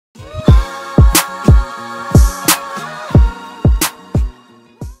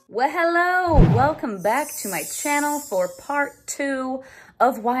Well, hello! Welcome back to my channel for part 2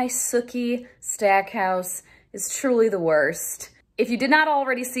 of why Sookie Stackhouse is truly the worst. If you did not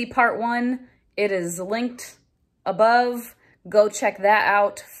already see part 1, it is linked above. Go check that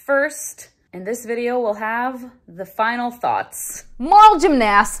out first. And this video will have the final thoughts. Moral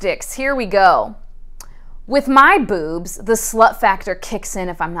gymnastics, here we go. With my boobs, the slut factor kicks in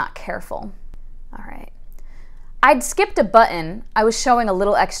if I'm not careful. All right. I'd skipped a button. I was showing a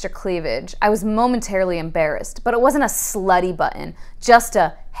little extra cleavage. I was momentarily embarrassed, but it wasn't a slutty button, just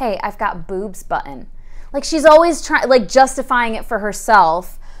a, hey, I've got boobs button. Like she's always trying, like justifying it for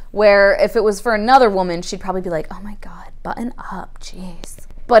herself, where if it was for another woman, she'd probably be like, oh my God, button up, jeez.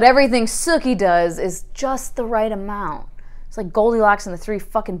 But everything Sookie does is just the right amount. It's like Goldilocks and the Three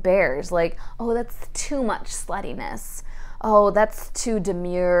fucking Bears. Like, oh, that's too much sluttiness. Oh, that's too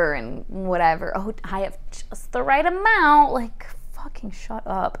demure and whatever. Oh, I have just the right amount. Like, fucking shut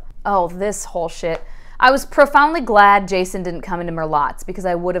up. Oh, this whole shit. I was profoundly glad Jason didn't come into Merlotte's because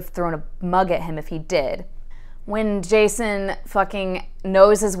I would have thrown a mug at him if he did. When Jason fucking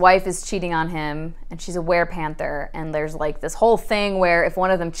knows his wife is cheating on him and she's a werepanther, and there's like this whole thing where if one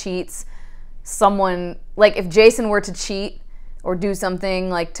of them cheats, someone, like if Jason were to cheat or do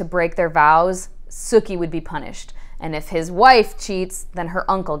something like to break their vows, Sookie would be punished. And if his wife cheats, then her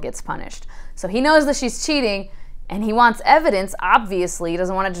uncle gets punished. So he knows that she's cheating and he wants evidence, obviously. He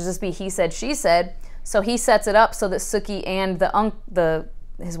doesn't want it to just be he said, she said. So he sets it up so that Sookie and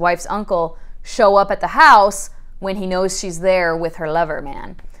his wife's uncle show up at the house when he knows she's there with her lover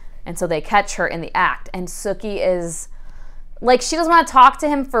man. And so they catch her in the act. And Sookie is, like, she doesn't want to talk to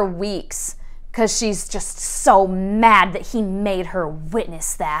him for weeks because she's just so mad that he made her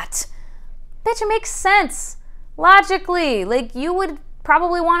witness that. Bitch, it makes sense. Logically, like you would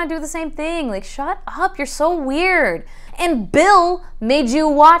probably want to do the same thing. Like, shut up, you're so weird. And Bill made you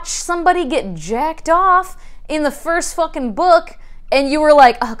watch somebody get jacked off in the first fucking book, and you were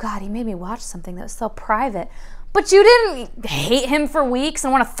like, oh God, he made me watch something that was so private. But you didn't hate him for weeks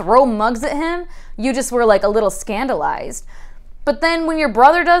and want to throw mugs at him. You just were like a little scandalized. But then when your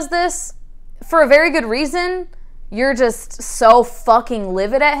brother does this, for a very good reason, you're just so fucking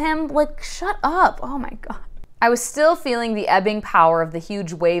livid at him. Like, shut up. Oh my God. I was still feeling the ebbing power of the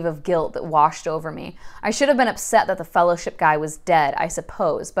huge wave of guilt that washed over me. I should have been upset that the fellowship guy was dead, I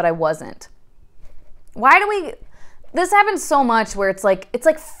suppose, but I wasn't. Why do we... This happens so much where it's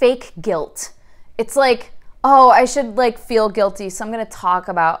like fake guilt. It's like, oh, I should like feel guilty, so I'm gonna talk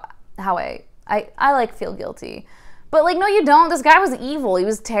about how I like feel guilty. But like, no, you don't. This guy was evil. He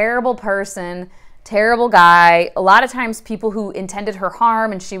was a terrible person, terrible guy. A lot of times people who intended her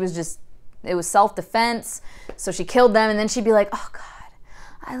harm and she was just... It was self-defense, so she killed them, and then she'd be like, oh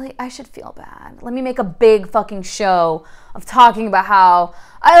God, I should feel bad. Let me make a big fucking show of talking about how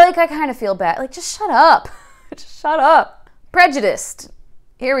I kind of feel bad. Like, just shut up. Just shut up. Prejudiced.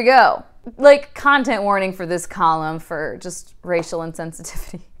 Here we go. Like, content warning for this column for just racial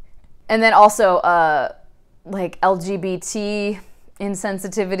insensitivity. And then also, like, LGBT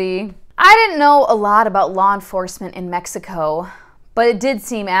insensitivity. I didn't know a lot about law enforcement in Mexico, but it did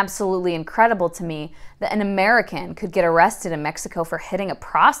seem absolutely incredible to me that an American could get arrested in Mexico for hitting a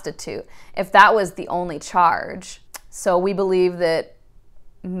prostitute if that was the only charge. So we believe that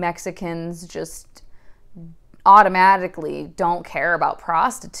Mexicans just automatically don't care about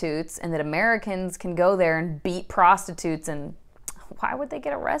prostitutes and that Americans can go there and beat prostitutes, and why would they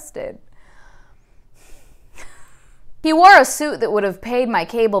get arrested? He wore a suit that would have paid my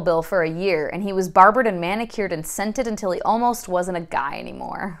cable bill for a year, and he was barbered and manicured and scented until he almost wasn't a guy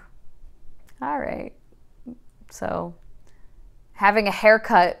anymore. All right. So, having a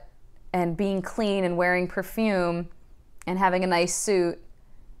haircut and being clean and wearing perfume and having a nice suit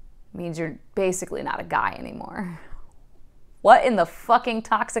means you're basically not a guy anymore. What in the fucking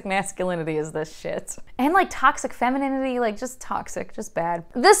toxic masculinity is this shit? And like toxic femininity, like just toxic, just bad.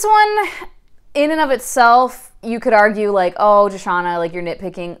 This one... In and of itself, you could argue like, oh, Joshana, like you're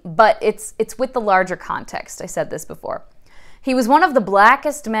nitpicking, but it's with the larger context. I said this before. He was one of the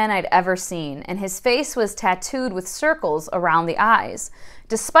blackest men I'd ever seen, and his face was tattooed with circles around the eyes.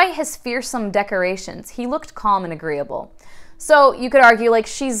 Despite his fearsome decorations, he looked calm and agreeable. So you could argue like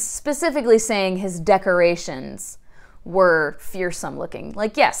she's specifically saying his decorations were fearsome looking.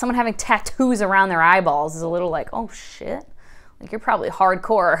 Like, yeah, someone having tattoos around their eyeballs is a little like, oh shit. Like, you're probably a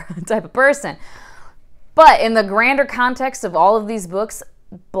hardcore type of person. But in the grander context of all of these books,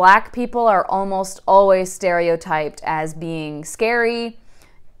 black people are almost always stereotyped as being scary,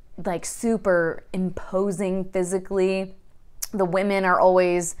 like super imposing physically. The women are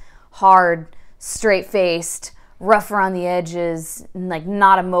always hard, straight-faced, rough around the edges, like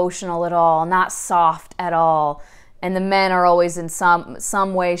not emotional at all, not soft at all. And the men are always in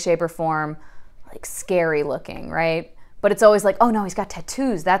some way, shape, or form like scary looking, right? But it's always like, oh no, he's got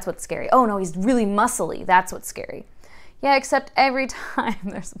tattoos, that's what's scary. Oh no, he's really muscly, that's what's scary. Yeah, except every time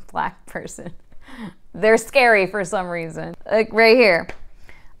there's a black person, they're scary for some reason. Like right here.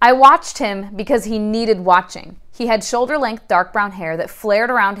 I watched him because he needed watching. He had shoulder-length dark brown hair that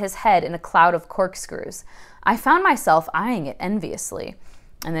flared around his head in a cloud of corkscrews. I found myself eyeing it enviously.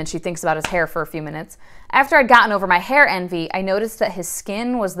 And then she thinks about his hair for a few minutes. After I'd gotten over my hair envy, I noticed that his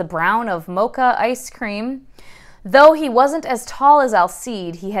skin was the brown of mocha ice cream. Though he wasn't as tall as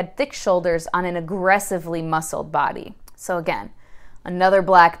Alcide, he had thick shoulders on an aggressively muscled body. So again, another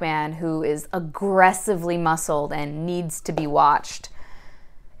black man who is aggressively muscled and needs to be watched.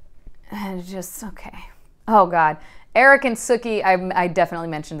 And just, okay. Oh God. Eric and Sookie, I definitely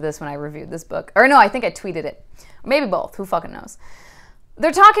mentioned this when I reviewed this book. Or no, I think I tweeted it. Maybe both, who fucking knows.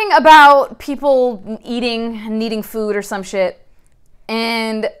 They're talking about people eating and needing food or some shit.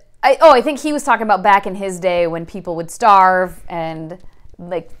 And, I think he was talking about back in his day when people would starve and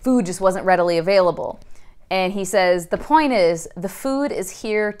like food just wasn't readily available. And he says, the point is, the food is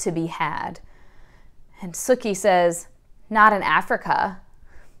here to be had. And Sookie says, not in Africa.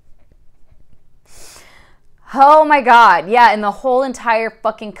 Oh my God, yeah, in the whole entire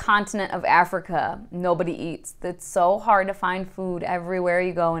fucking continent of Africa, nobody eats. It's so hard to find food everywhere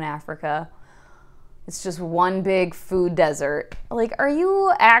you go in Africa. It's just one big food desert. Like, are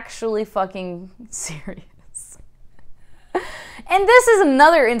you actually fucking serious? And this is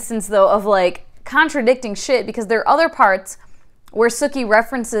another instance, though, of like contradicting shit, because there are other parts where Sookie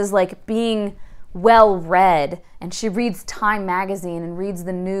references like being well-read, and she reads Time magazine and reads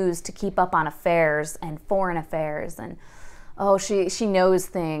the news to keep up on affairs and foreign affairs, and oh, she knows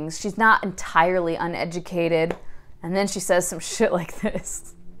things. She's not entirely uneducated. And then she says some shit like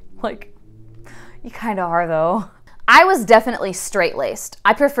this. Like, you kind of are, though. I was definitely straight-laced.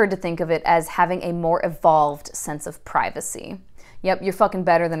 I preferred to think of it as having a more evolved sense of privacy. Yep, you're fucking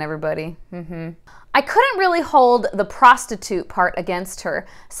better than everybody. I couldn't really hold the prostitute part against her,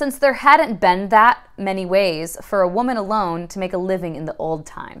 since there hadn't been that many ways for a woman alone to make a living in the old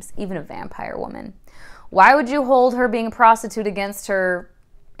times, even a vampire woman. Why would you hold her being a prostitute against her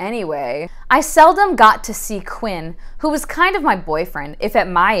anyway? I seldom got to see Quinn, who was kind of my boyfriend, if at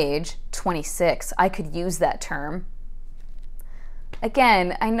my age, 26, I could use that term.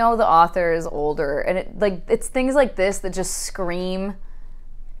 Again, I know the author is older, and it's things like this that just scream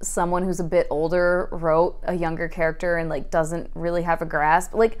someone who's a bit older wrote a younger character and like doesn't really have a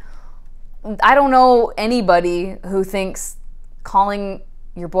grasp. Like, I don't know anybody who thinks calling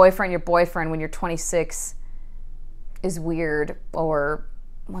your boyfriend when you're 26 is weird, or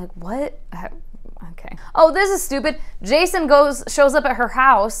like, what? Okay. Oh, this is stupid. Jason shows up at her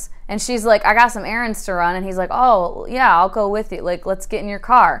house and she's like, I got some errands to run. And he's like, oh yeah, I'll go with you. Like, let's get in your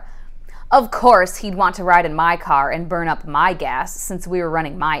car. Of course, he'd want to ride in my car and burn up my gas since we were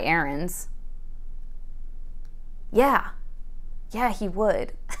running my errands. Yeah. Yeah, he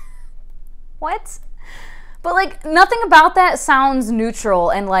would. What? But like, nothing about that sounds neutral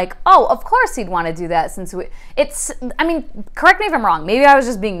and like, oh, of course he'd want to do that since I mean, correct me if I'm wrong. Maybe I was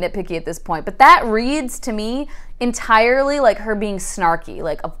just being nitpicky at this point, but that reads to me entirely like her being snarky.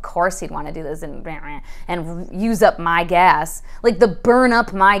 Like, of course he'd want to do this and use up my gas. Like, the burn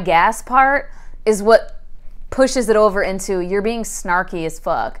up my gas part is what pushes it over into you're being snarky as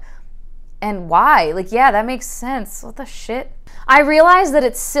fuck. And why? Like, yeah, that makes sense. What the shit? I realize that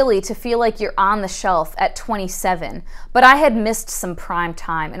it's silly to feel like you're on the shelf at 27, but I had missed some prime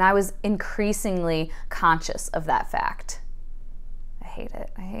time, and I was increasingly conscious of that fact. I hate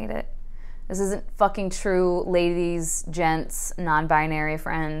it. I hate it. This isn't fucking true, ladies, gents, non-binary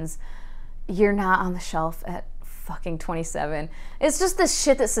friends. You're not on the shelf at fucking 27. It's just this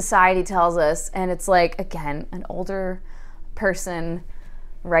shit that society tells us, and it's like, again, an older person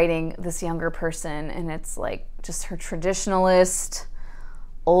writing this younger person, and it's like just her traditionalist,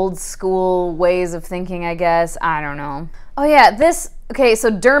 old school ways of thinking, I guess. I don't know. Oh yeah, okay,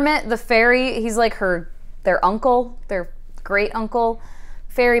 so Dermot the fairy, he's like their uncle, their great uncle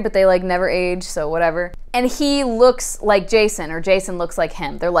fairy, but they like never age, so whatever. And he looks like Jason, or Jason looks like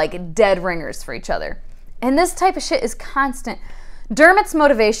him. They're like dead ringers for each other. And this type of shit is constant. Dermot's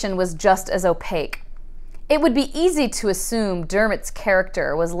motivation was just as opaque. It would be easy to assume Dermot's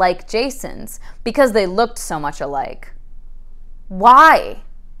character was like Jason's because they looked so much alike. Why?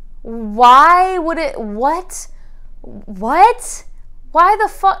 Why would it, what? What? Why the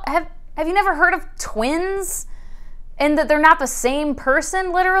fuck, have you never heard of twins? And that they're not the same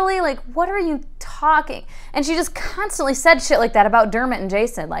person, literally? Like, what are you talking talking. And she just constantly said shit like that about Dermot and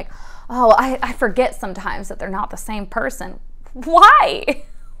Jason. Like, oh, I forget sometimes that they're not the same person. Why?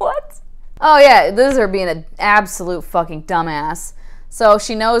 What? Oh yeah, this is her being an absolute fucking dumbass. So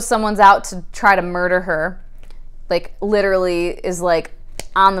she knows someone's out to try to murder her. Like, literally is like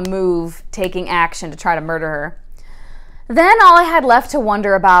on the move, taking action to try to murder her. Then all I had left to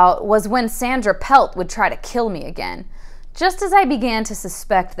wonder about was when Sandra Pelt would try to kill me again. Just as I began to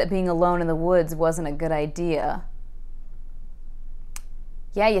suspect that being alone in the woods wasn't a good idea.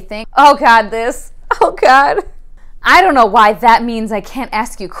 Yeah, you think? Oh God, this. Oh God. I don't know why that means I can't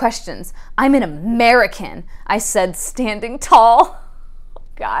ask you questions. I'm an American, I said, standing tall. Oh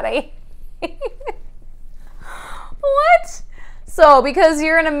God, I hate it. What? So, because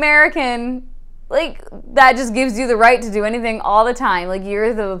you're an American, like, that just gives you the right to do anything all the time. Like,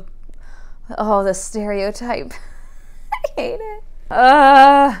 you're the, oh, the stereotype. I hate it.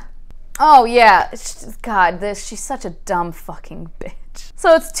 Oh yeah, God, she's such a dumb fucking bitch.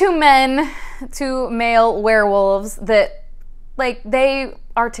 So it's two male werewolves that, like, they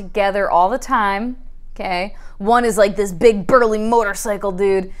are together all the time, okay? One is like this big burly motorcycle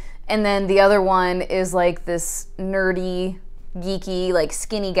dude, and then the other one is like this nerdy, geeky, like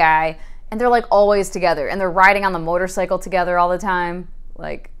skinny guy, and they're like always together, and they're riding on the motorcycle together all the time.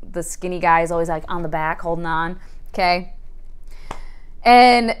 Like, the skinny guy is always like on the back holding on, okay?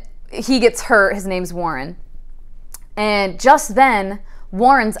 And he gets hurt. His name's Warren. And just then,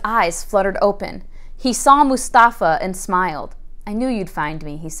 Warren's eyes fluttered open. He saw Mustafa and smiled. I knew you'd find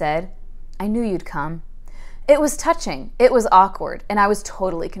me, he said. I knew you'd come. It was touching. It was awkward. And I was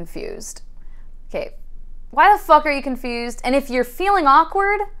totally confused. Okay, why the fuck are you confused? And if you're feeling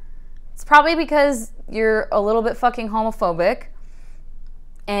awkward, it's probably because you're a little bit fucking homophobic.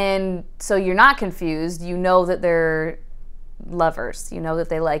 And so you're not confused. You know that they're lovers. You know that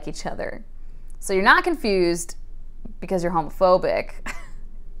they like each other. So you're not confused because you're homophobic.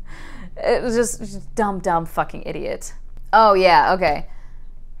 It was just dumb fucking idiot. Oh yeah, okay.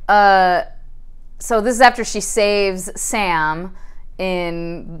 So this is after she saves Sam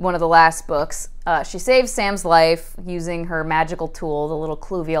in one of the last books. She saves Sam's life using her magical tool, the little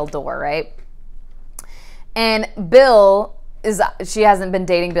cluvial door, right? And Bill she hasn't been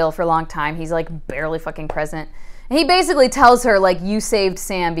dating Bill for a long time. He's like barely fucking present. And he basically tells her, like, you saved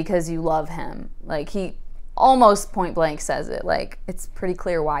Sam because you love him. Like, he almost point blank says it. Like, it's pretty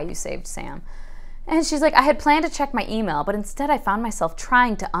clear why you saved Sam. And she's like, I had planned to check my email, but instead I found myself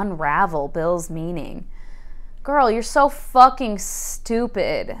trying to unravel Bill's meaning. Girl, you're so fucking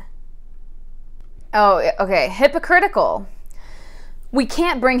stupid. Oh, okay. Hypocritical. We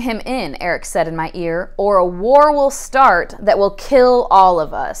can't bring him in, Eric said in my ear, or a war will start that will kill all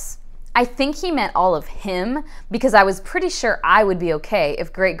of us. I think he meant all of him, because I was pretty sure I would be okay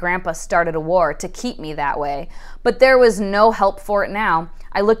if Great-Grandpa started a war to keep me that way. But there was no help for it now.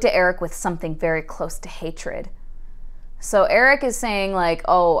 I looked at Eric with something very close to hatred. So Eric is saying, like,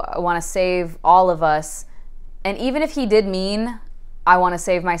 oh, I want to save all of us. And even if he did mean, I want to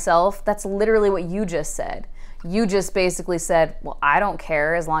save myself, that's literally what you just said. You just basically said, well, I don't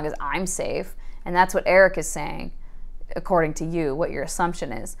care as long as I'm safe. And that's what Eric is saying, according to you, what your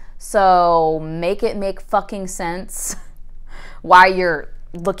assumption is. So make it make fucking sense why you're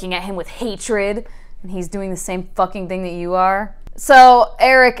looking at him with hatred and he's doing the same fucking thing that you are. So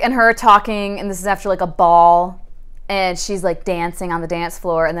Eric and her are talking, and this is after like a ball, and she's like dancing on the dance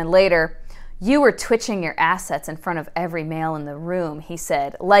floor. And then later, you were twitching your assets in front of every male in the room, he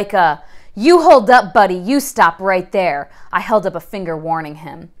said. Like a, you hold up, buddy, you stop right there. I held up a finger warning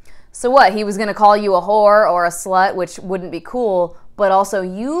him. So what, he was going to call you a whore or a slut, which wouldn't be cool, but also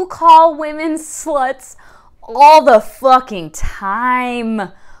you call women sluts all the fucking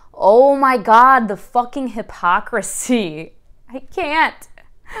time. Oh my God, the fucking hypocrisy. I can't.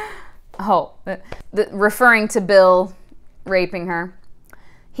 Oh, referring to Bill raping her.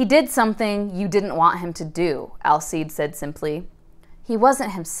 He did something you didn't want him to do, Alcide said simply. He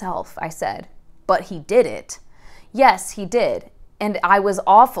wasn't himself, I said, but he did it. Yes, he did. And I was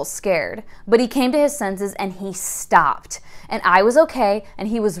awful scared, but he came to his senses and he stopped. And I was okay, and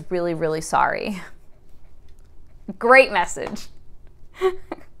he was really, really sorry. Great message.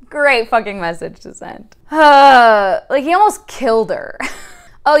 Great fucking message to send. Like, he almost killed her.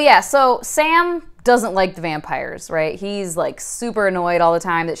 Oh yeah, so Sam doesn't like the vampires, right? He's like super annoyed all the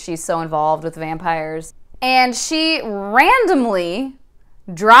time that she's so involved with vampires. And she randomly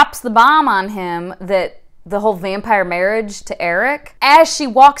drops the bomb on him that the whole vampire marriage to Eric. As she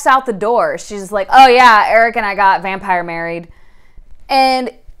walks out the door, she's like, oh yeah, Eric and I got vampire married.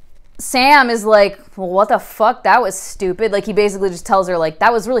 And Sam is like, well, what the fuck? That was stupid. Like, he basically just tells her, like,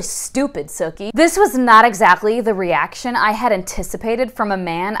 that was really stupid, Sookie. This was not exactly the reaction I had anticipated from a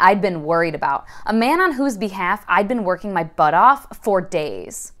man I'd been worried about. A man on whose behalf I'd been working my butt off for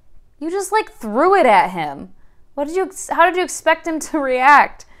days. You just, like, threw it at him. How did you expect him to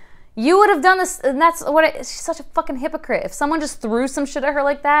react? You would have done this, and that's what she's such a fucking hypocrite. If someone just threw some shit at her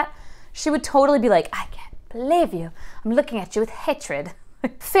like that, she would totally be like, I can't believe you. I'm looking at you with hatred.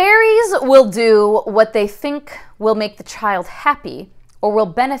 Fairies will do what they think will make the child happy or will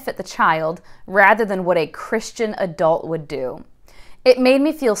benefit the child rather than what a Christian adult would do. It made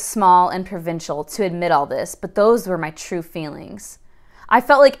me feel small and provincial to admit all this, but those were my true feelings. I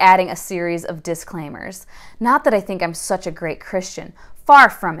felt like adding a series of disclaimers. Not that I think I'm such a great Christian. Far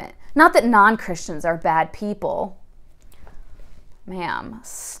from it. Not that non-Christians are bad people. Ma'am,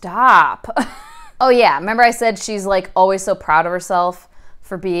 stop. Oh yeah, remember I said she's like always so proud of herself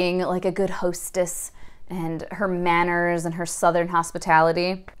for being like a good hostess and her manners and her southern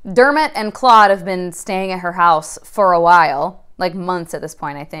hospitality? Dermot and Claude have been staying at her house for a while, like months at this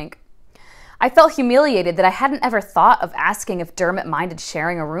point, I think. I felt humiliated that I hadn't ever thought of asking if Dermot minded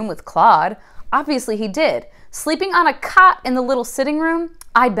sharing a room with Claude. Obviously he did. Sleeping on a cot in the little sitting room?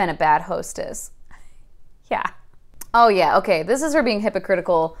 I'd been a bad hostess. Yeah. Oh yeah, okay, this is her being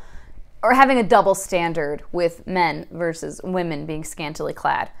hypocritical or having a double standard with men versus women being scantily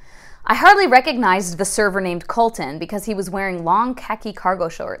clad. I hardly recognized the server named Colton because he was wearing long khaki cargo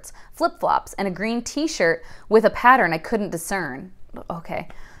shorts, flip-flops, and a green t-shirt with a pattern I couldn't discern. Okay.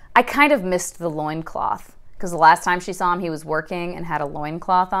 I kind of missed the loincloth because the last time she saw him, he was working and had a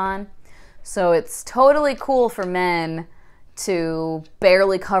loincloth on. So it's totally cool for men to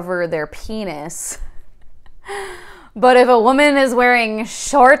barely cover their penis. But if a woman is wearing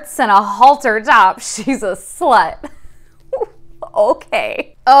shorts and a halter top, she's a slut.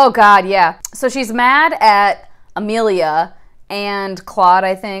 Okay. Oh God, yeah. So she's mad at Amelia and Claude,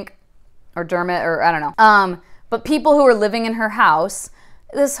 I think, or Dermot, or I don't know. But people who are living in her house,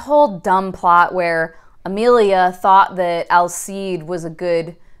 this whole dumb plot where Amelia thought that Alcide was a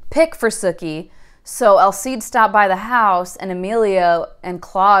good pick for Sookie. So Alcide stopped by the house and Amelia and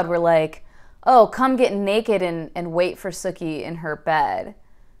Claude were like, oh, come get naked and wait for Sookie in her bed.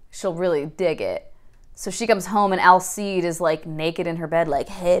 She'll really dig it. So she comes home and Alcide is like naked in her bed, like,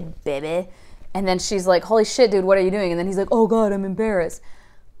 hey, baby. And then she's like, holy shit, dude, what are you doing? And then he's like, oh God, I'm embarrassed.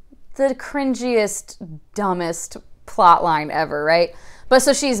 The cringiest, dumbest plot line ever, right? But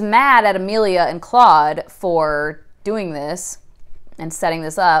so she's mad at Amelia and Claude for doing this and setting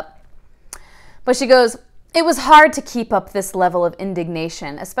this up. But she goes, it was hard to keep up this level of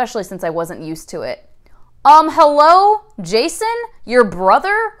indignation, especially since I wasn't used to it. Hello, Jason? Your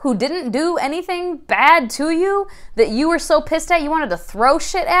brother who didn't do anything bad to you that you were so pissed at you wanted to throw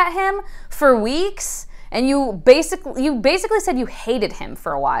shit at him for weeks? And you basically said you hated him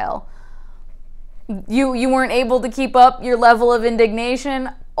for a while. You weren't able to keep up your level of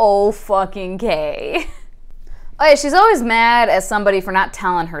indignation? Oh fucking K. Okay, she's always mad at somebody for not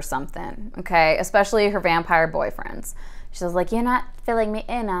telling her something, okay? Especially her vampire boyfriends. She's like, you're not filling me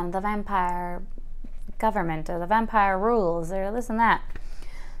in on the vampire government or the vampire rules or this and that.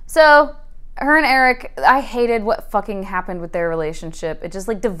 So her and Eric, I hated what fucking happened with their relationship. It just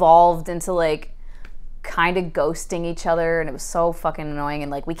like devolved into like kind of ghosting each other, and it was so fucking annoying, and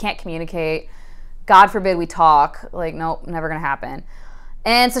like we can't communicate. God forbid we talk. Like, nope, never gonna happen.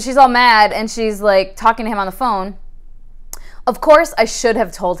 And so she's all mad, and she's like talking to him on the phone. Of course, I should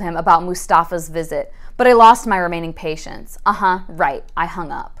have told him about Mustafa's visit, but I lost my remaining patience. Right, I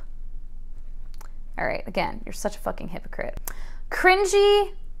hung up. All right, again, you're such a fucking hypocrite.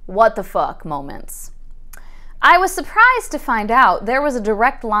 Cringy, what the fuck moments. I was surprised to find out there was a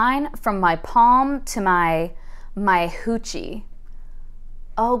direct line from my palm to my hoochie.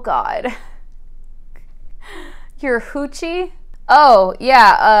 Oh God. Your hoochie? Oh,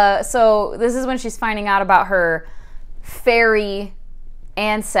 yeah, so this is when she's finding out about her fairy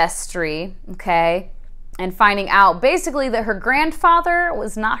ancestry, okay? And finding out basically that her grandfather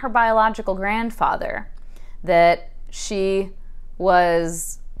was not her biological grandfather. That she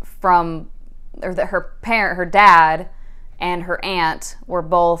was from, or that her dad and her aunt were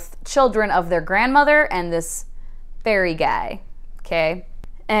both children of their grandmother and this fairy guy, okay?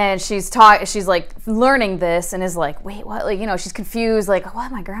 And she's like learning this and is like, wait, what? Like, you know, she's confused, like,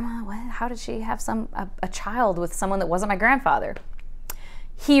 what, my grandma? What? How did she have a child with someone that wasn't my grandfather?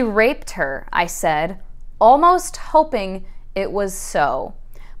 He raped her, I said, almost hoping it was so.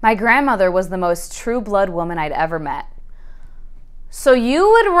 My grandmother was the most true blood woman I'd ever met. So you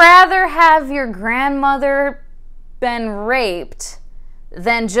would rather have your grandmother been raped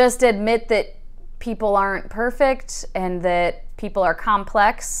then just admit that people aren't perfect and that people are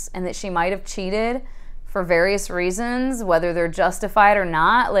complex and that she might have cheated for various reasons, whether they're justified or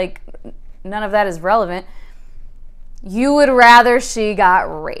not. Like, none of that is relevant. You would rather she got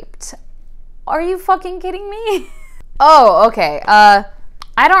raped. Are you fucking kidding me? Oh, okay. I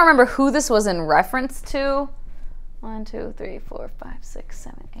don't remember who this was in reference to. 1, 2, 3, 4, 5, 6,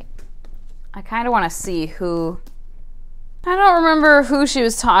 7, 8. I kind of want to see who... I don't remember who she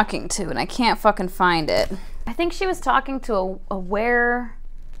was talking to, and I can't fucking find it. I think she was talking to a were-panther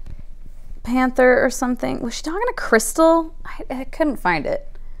or something. Was she talking to Crystal? I couldn't find it.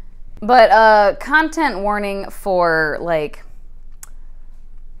 But content warning for, like,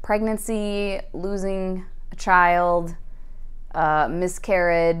 pregnancy, losing a child,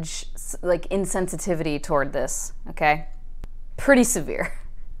 miscarriage, like, insensitivity toward this, okay? Pretty severe.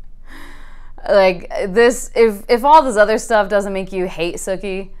 Like, this, if all this other stuff doesn't make you hate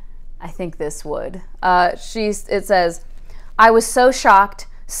Sookie, I think this would. It says, I was so shocked,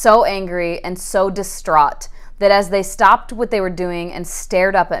 so angry, and so distraught that as they stopped what they were doing and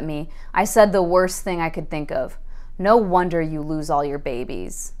stared up at me, I said the worst thing I could think of. No wonder you lose all your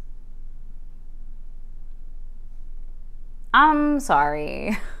babies. I'm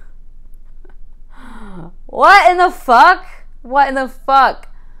sorry. What in the fuck? What in the fuck?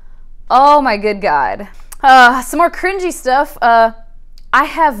 Oh my good God. Some more cringy stuff. I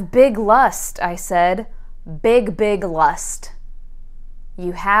have big lust, I said. Big, big lust.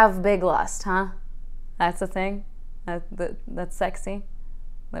 You have big lust, huh? That's a thing? That's sexy?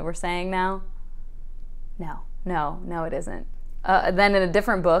 That we're saying now? No, it isn't. Then in a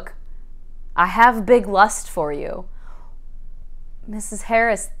different book, I have big lust for you. Mrs.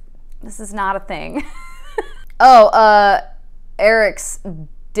 Harris, this is not a thing. Oh, Eric's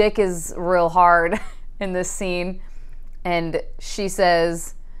dick is real hard in this scene, and she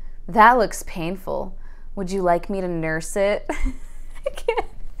says, that looks painful. Would you like me to nurse it? I can't.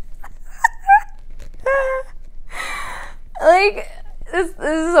 Like, this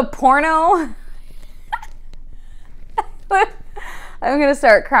is a porno. I'm gonna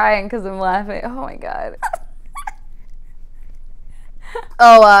start crying because I'm laughing. Oh my God.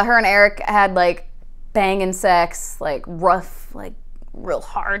 Oh, her and Eric had, like, banging sex, like, rough, like, real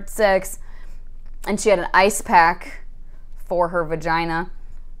hard sex, and she had an ice pack for her vagina,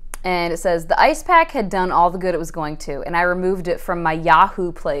 and it says, the ice pack had done all the good it was going to, and I removed it from my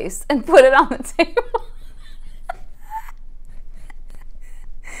Yahoo place and put it on the table.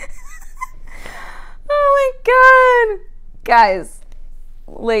 Oh my God. Guys,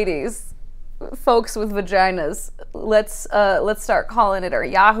 ladies, folks with vaginas, let's start calling it our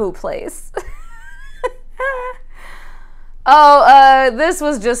Yahoo place. Oh, this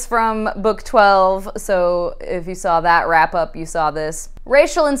was just from book 12, so if you saw that wrap up, you saw this.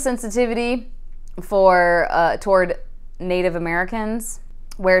 Racial insensitivity toward Native Americans,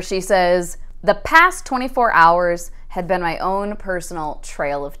 where she says, the past 24 hours had been my own personal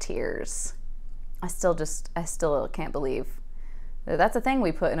trail of tears. I still can't believe that that's a thing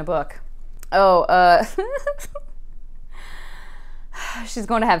we put in a book. Oh, she's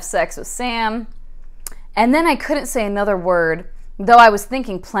going to have sex with Sam. And then I couldn't say another word, though I was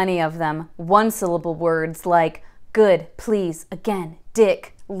thinking plenty of them. One-syllable words like good, please, again,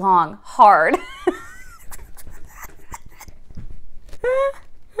 dick, long, hard.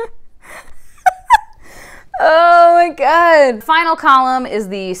 Oh my God. Final column is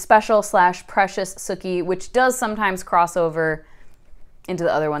the special / precious Sookie, which does sometimes cross over into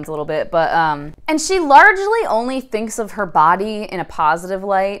the other ones a little bit, but, and she largely only thinks of her body in a positive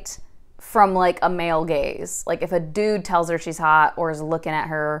light from, like, a male gaze. Like, if a dude tells her she's hot or is looking at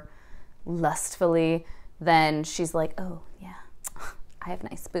her lustfully, then she's like, oh, yeah, I have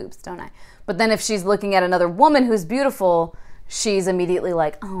nice boobs, don't I? But then if she's looking at another woman who's beautiful, she's immediately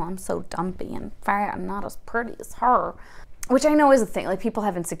like, oh, I'm so dumpy and fat, I'm not as pretty as her. Which I know is a thing. Like, people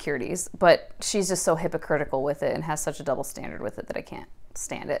have insecurities, but she's just so hypocritical with it and has such a double standard with it that I can't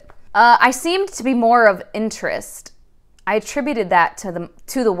stand it. I seemed to be more of interest. I attributed that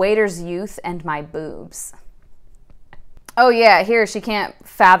to the waiter's youth and my boobs. Oh yeah, here she can't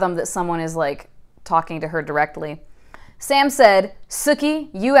fathom that someone is, like, talking to her directly. Sam said, Sookie,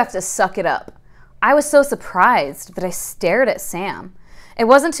 you have to suck it up. I was so surprised that I stared at Sam. It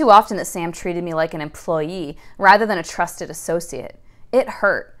wasn't too often that Sam treated me like an employee rather than a trusted associate. It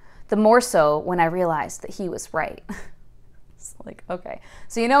hurt, the more so when I realized that he was right. It's like, okay,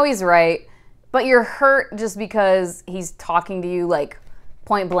 so you know he's right, but you're hurt just because he's talking to you, like,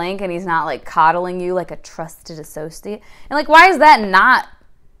 point blank, and he's not, like, coddling you like a trusted associate. And, like, why is that not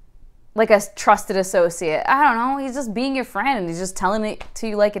like a trusted associate. I don't know, he's just being your friend and he's just telling it to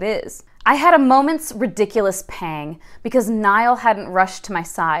you like it is. I had a moment's ridiculous pang because Niall hadn't rushed to my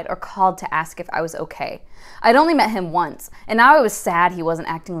side or called to ask if I was okay. I'd only met him once, and now I was sad he wasn't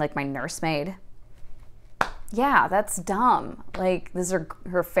acting like my nursemaid. Yeah, that's dumb. Like, this is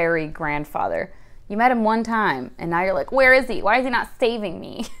her fairy grandfather. You met him one time, and now you're like, where is he? Why is he not saving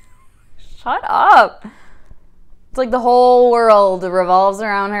me? Shut up. It's like the whole world revolves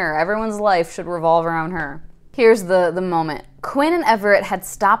around her. Everyone's life should revolve around her. Here's the moment. Quinn and Everett had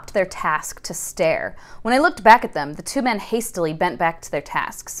stopped their task to stare. When I looked back at them, the two men hastily bent back to their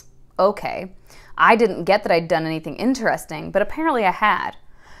tasks. Okay. I didn't get that I'd done anything interesting, but apparently I had.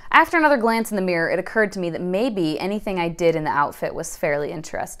 After another glance in the mirror, it occurred to me that maybe anything I did in the outfit was fairly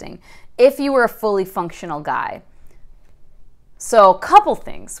interesting, if you were a fully functional guy. So, a couple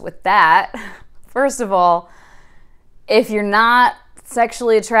things with that. First of all, if you're not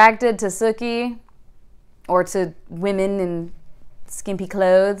sexually attracted to Sookie, or to women in skimpy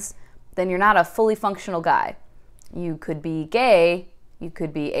clothes, then you're not a fully functional guy. You could be gay, you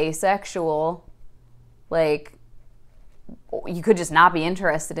could be asexual, like, you could just not be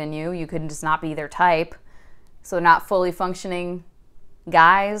interested in you, you could just not be their type. So not fully functioning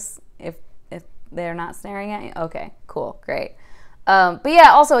guys, if they're not staring at you. Okay, cool, great. But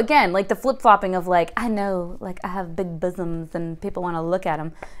yeah, also again, like the flip-flopping of like, I know, like I have big bosoms and people want to look at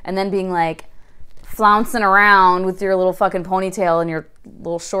them, and then being like, flouncing around with your little fucking ponytail and your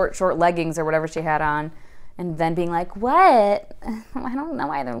little short leggings or whatever she had on, and then being like, what? I don't know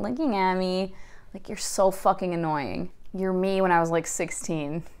why they're looking at me. Like, you're so fucking annoying. You're me when I was like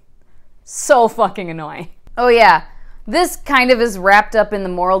 16. So fucking annoying. Oh yeah, this kind of is wrapped up in the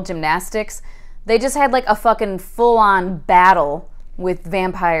moral gymnastics. They just had like a fucking full-on battle with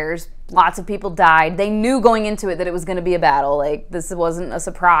vampires. Lots of people died. They knew going into it that it was going to be a battle. Like, this wasn't a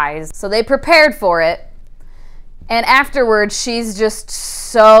surprise. So they prepared for it. And afterwards, she's just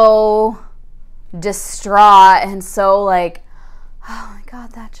so distraught and so like, oh my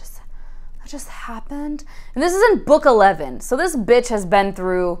God, that just happened. And this is in book 11. So this bitch has been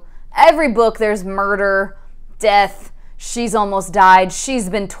through every book. There's murder, death. She's almost died. She's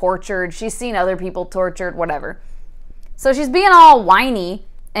been tortured. She's seen other people tortured, whatever. So she's being all whiny.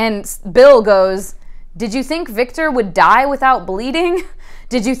 And Bill goes, did you think Victor would die without bleeding?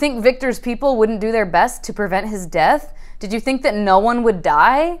 Did you think Victor's people wouldn't do their best to prevent his death? Did you think that no one would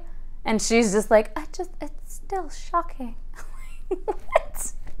die? And she's just like, it's still shocking.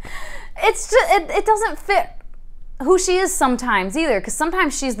 What? It's just, it doesn't fit who she is sometimes either. Because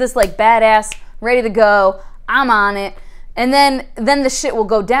sometimes she's this like badass, ready to go, I'm on it. And then the shit will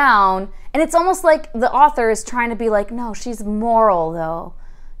go down. And it's almost like the author is trying to be like, no, she's moral though.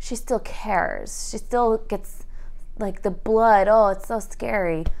 She still cares. She still gets, like, the blood. Oh, it's so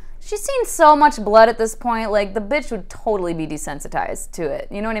scary. She's seen so much blood at this point. Like, the bitch would totally be desensitized to it.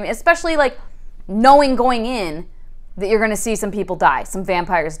 You know what I mean? Especially, like, knowing going in that you're going to see some people die. Some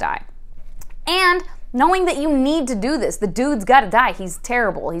vampires die. And knowing that you need to do this. The dude's got to die. He's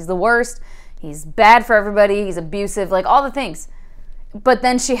terrible. He's the worst. He's bad for everybody. He's abusive. Like, all the things. But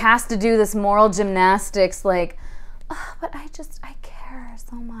then she has to do this moral gymnastics, like, oh, but I care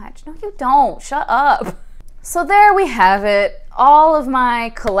so much. No, you don't. Shut up. So there we have it. All of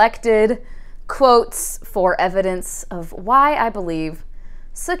my collected quotes for evidence of why I believe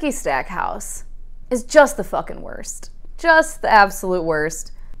Sookie Stackhouse is just the fucking worst. Just the absolute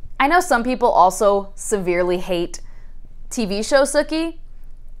worst. I know some people also severely hate TV show Sookie.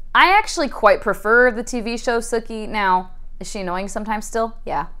 I actually quite prefer the TV show Sookie. Now, is she annoying sometimes still?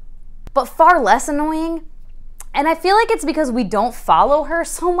 Yeah. But far less annoying. And I feel like it's because we don't follow her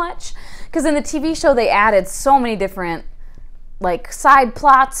so much. Because in the TV show, they added so many different, like, side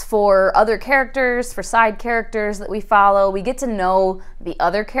plots for other characters, for side characters that we follow. We get to know the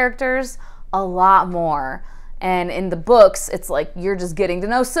other characters a lot more. And in the books, it's like you're just getting to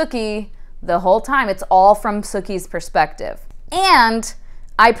know Sookie the whole time. It's all from Sookie's perspective. And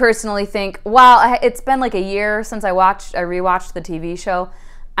I personally think, while it's been like a year since I rewatched the TV show,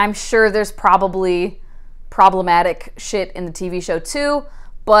 I'm sure there's probably problematic shit in the TV show too,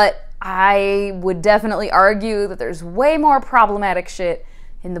 but I would definitely argue that there's way more problematic shit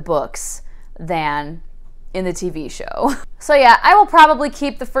in the books than in the TV show. So yeah, I will probably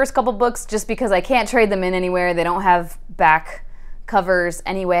keep the first couple books just because I can't trade them in anywhere. They don't have back covers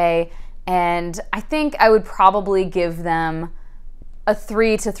anyway, and I think I would probably give them a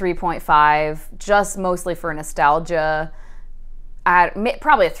 3 to 3.5, just mostly for nostalgia.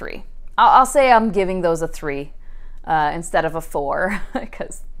 Probably a 3. I'll say I'm giving those a 3. instead of a 4,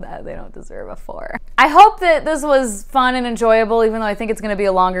 because they don't deserve a 4. I hope that this was fun and enjoyable, even though I think it's going to be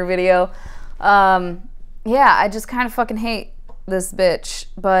a longer video. Yeah, I just kind of fucking hate this bitch,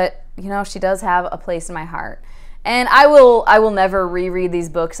 but you know, she does have a place in my heart. And I will never reread these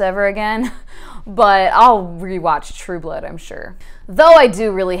books ever again, but I'll rewatch True Blood, I'm sure. Though I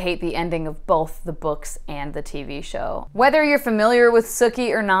do really hate the ending of both the books and the TV show. Whether you're familiar with Sookie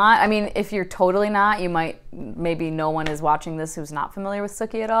or not, I mean, if you're totally not, you might, maybe no one is watching this who's not familiar with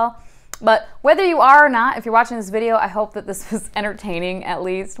Sookie at all. But whether you are or not, if you're watching this video, I hope that this was entertaining, at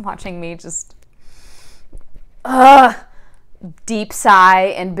least, watching me just deep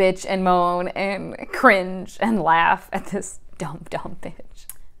sigh and bitch and moan and cringe and laugh at this dumb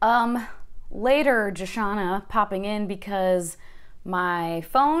bitch. Later, Joshana popping in because my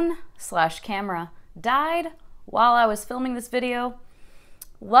phone / camera died while I was filming this video.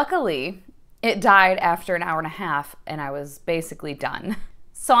 Luckily, it died after an hour and a half and I was basically done.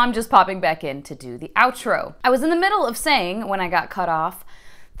 So I'm just popping back in to do the outro. I was in the middle of saying, when I got cut off,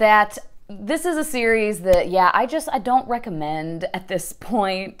 that this is a series that, yeah, I don't recommend at this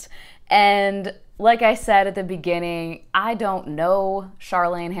point. And like I said at the beginning, I don't know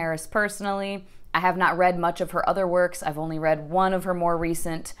Charlaine Harris personally. I have not read much of her other works. I've only read one of her more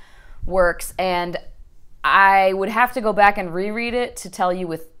recent works, and I would have to go back and reread it to tell you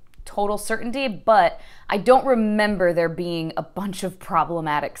with total certainty, but I don't remember there being a bunch of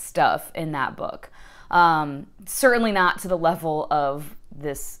problematic stuff in that book. Certainly not to the level of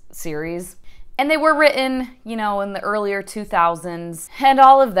this series. And they were written, you know, in the earlier 2000s and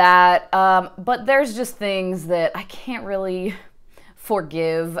all of that. But there's just things that I can't really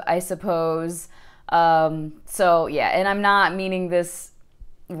forgive, I suppose. So yeah, and I'm not meaning this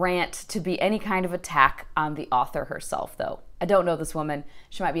rant to be any kind of attack on the author herself, though. I don't know this woman.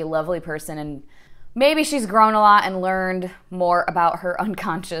 She might be a lovely person, and maybe she's grown a lot and learned more about her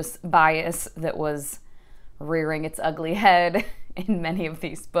unconscious bias that was rearing its ugly head in many of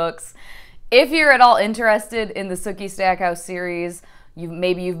these books. If you're at all interested in the Sookie Stackhouse series,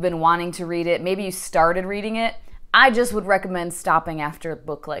 maybe you've been wanting to read it, maybe you started reading it, I just would recommend stopping after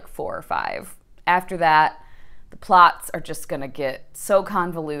book like 4 or 5. After that, the plots are just gonna get so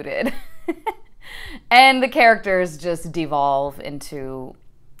convoluted. And the characters just devolve into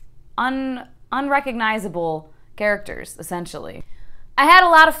unrecognizable characters, essentially. I had a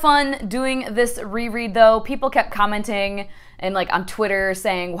lot of fun doing this reread, though. People kept commenting and like on Twitter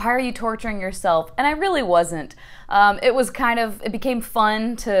saying, why are you torturing yourself? And I really wasn't. It became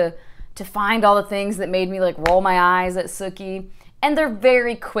fun to find all the things that made me like roll my eyes at Sookie. And they're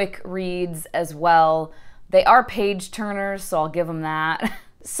very quick reads as well. They are page turners, so I'll give them that.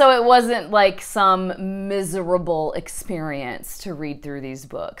 So it wasn't like some miserable experience to read through these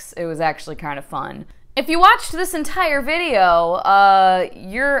books. It was actually kind of fun. If you watched this entire video,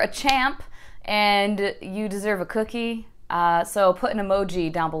 you're a champ and you deserve a cookie. So put an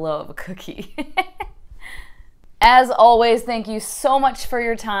emoji down below of a cookie. As always, thank you so much for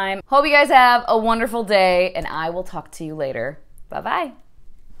your time. Hope you guys have a wonderful day, and I will talk to you later. Bye-bye.